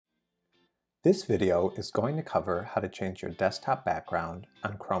This video is going to cover how to change your desktop background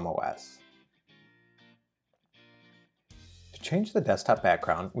on Chrome OS. To change the desktop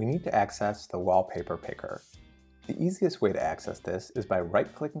background, we need to access the Wallpaper picker. The easiest way to access this is by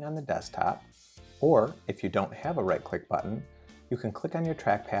right-clicking on the desktop, or if you don't have a right-click button, you can click on your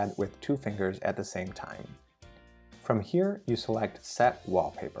trackpad with two fingers at the same time. From here, you select Set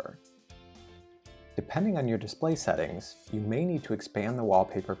Wallpaper. Depending on your display settings, you may need to expand the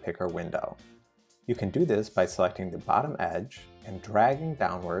Wallpaper picker window. You can do this by selecting the bottom edge and dragging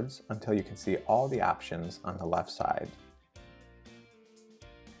downwards until you can see all the options on the left side.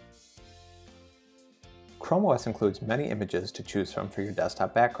 Chrome OS includes many images to choose from for your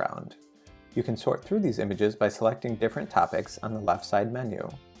desktop background. You can sort through these images by selecting different topics on the left side menu.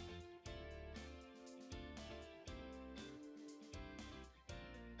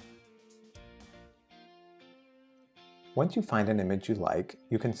 Once you find an image you like,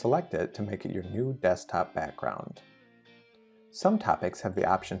 you can select it to make it your new desktop background. Some topics have the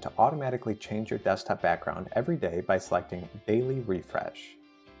option to automatically change your desktop background every day by selecting Daily Refresh.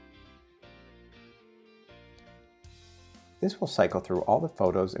 This will cycle through all the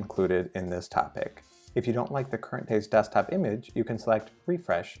photos included in this topic. If you don't like the current day's desktop image, you can select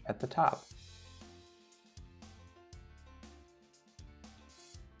Refresh at the top.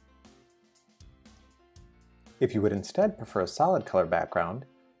 If you would instead prefer a solid color background,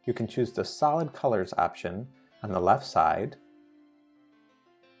 you can choose the Solid Colors option on the left side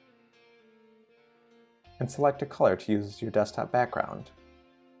and select a color to use as your desktop background.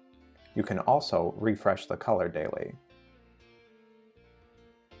 You can also refresh the color daily.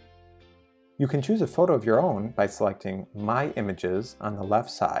 You can choose a photo of your own by selecting My Images on the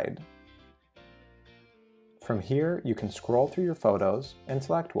left side. From here, you can scroll through your photos and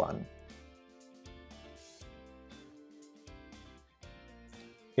select one.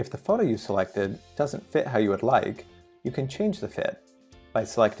 If the photo you selected doesn't fit how you would like, you can change the fit by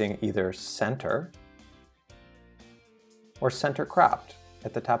selecting either Center or Center Cropped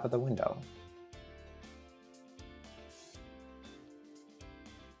at the top of the window.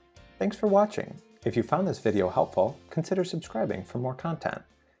 Thanks for watching. If you found this video helpful, consider subscribing for more content,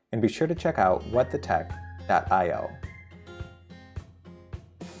 and be sure to check out whatthetech.io.